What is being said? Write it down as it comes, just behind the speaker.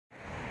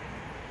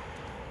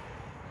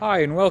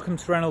Hi and welcome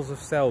to Reynolds of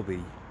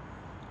Selby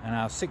and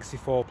our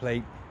 64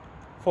 plate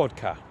Ford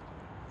car.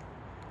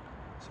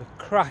 It's a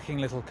cracking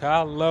little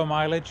car, low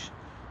mileage,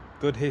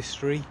 good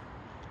history,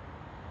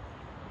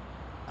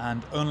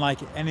 and unlike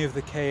any of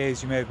the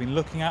KAs you may have been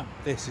looking at,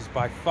 this is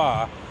by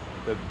far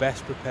the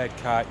best prepared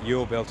car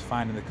you'll be able to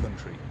find in the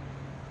country.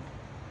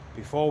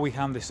 Before we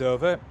hand this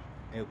over,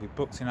 it'll be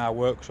booked in our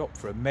workshop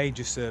for a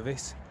major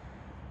service,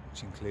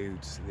 which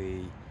includes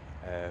the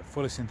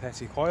fully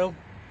synthetic oil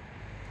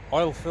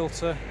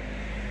filter,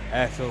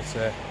 air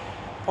filter,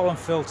 pollen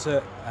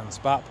filter and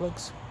spark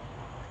plugs.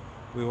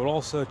 We will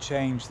also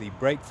change the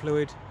brake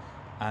fluid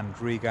and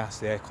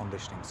regas the air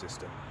conditioning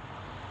system.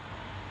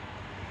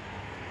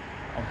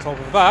 On top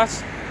of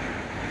that,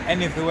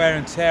 any of the wear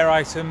and tear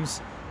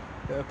items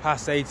that are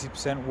past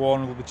 80%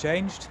 worn will be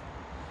changed,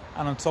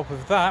 and on top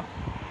of that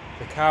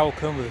the car will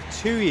come with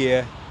a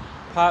 2-year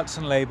parts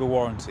and labour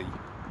warranty,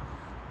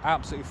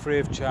 absolutely free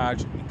of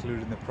charge,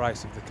 including the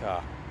price of the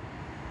car.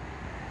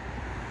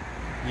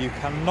 You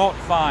cannot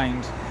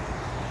find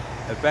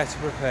a better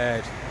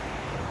prepared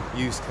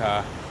used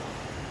car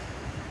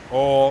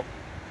or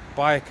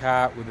buy a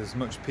car with as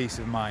much peace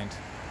of mind.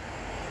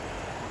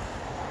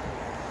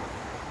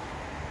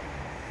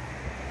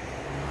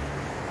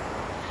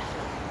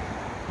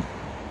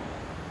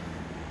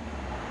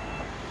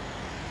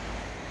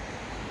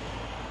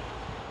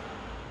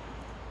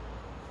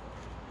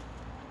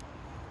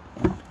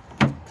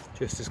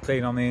 Just as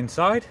clean on the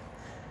inside.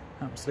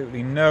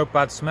 Absolutely no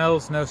bad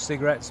smells, no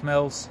cigarette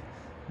smells,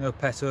 no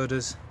pet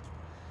odours.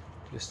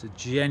 Just a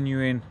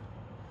genuine,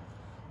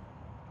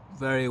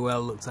 very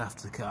well looked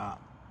after car.